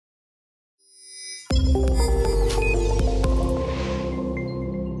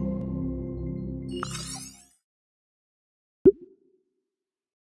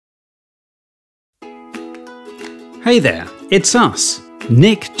Hey there, it's us,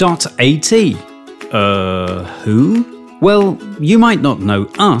 nic.at. Who? Well, you might not know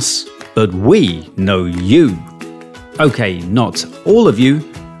us, but we know you. Okay, not all of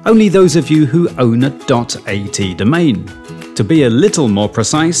you, only those of you who own a .at domain. To be a little more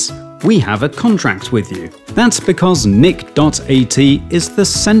precise, we have a contract with you. That's because nic.at is the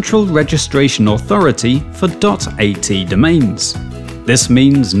central registration authority for .at domains. This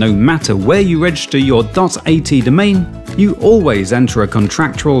means no matter where you register your .at domain, you always enter a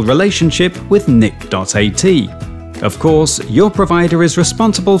contractual relationship with nic.at. Of course, your provider is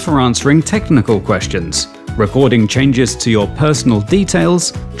responsible for answering technical questions, recording changes to your personal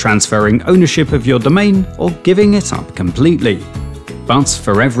details, transferring ownership of your domain, or giving it up completely. But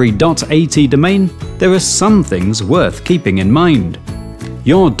for every .at domain, there are some things worth keeping in mind.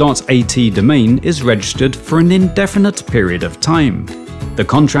 Your .at domain is registered for an indefinite period of time. The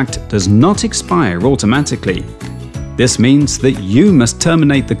contract does not expire automatically. This means that you must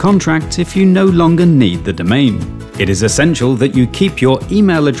terminate the contract if you no longer need the domain. It is essential that you keep your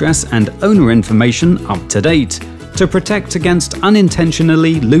email address and owner information up to date to protect against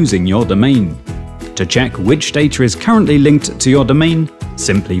unintentionally losing your domain. To check which data is currently linked to your domain,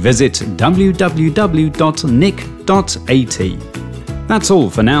 simply visit www.nic.at. That's all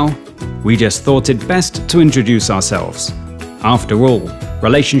for now. We just thought it best to introduce ourselves. After all,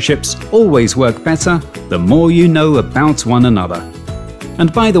 relationships always work better the more you know about one another.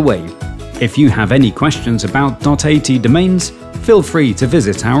 And by the way, if you have any questions about .at domains, feel free to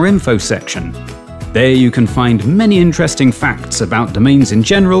visit our info section. There you can find many interesting facts about domains in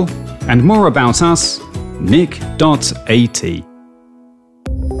general and more about us, nic.at.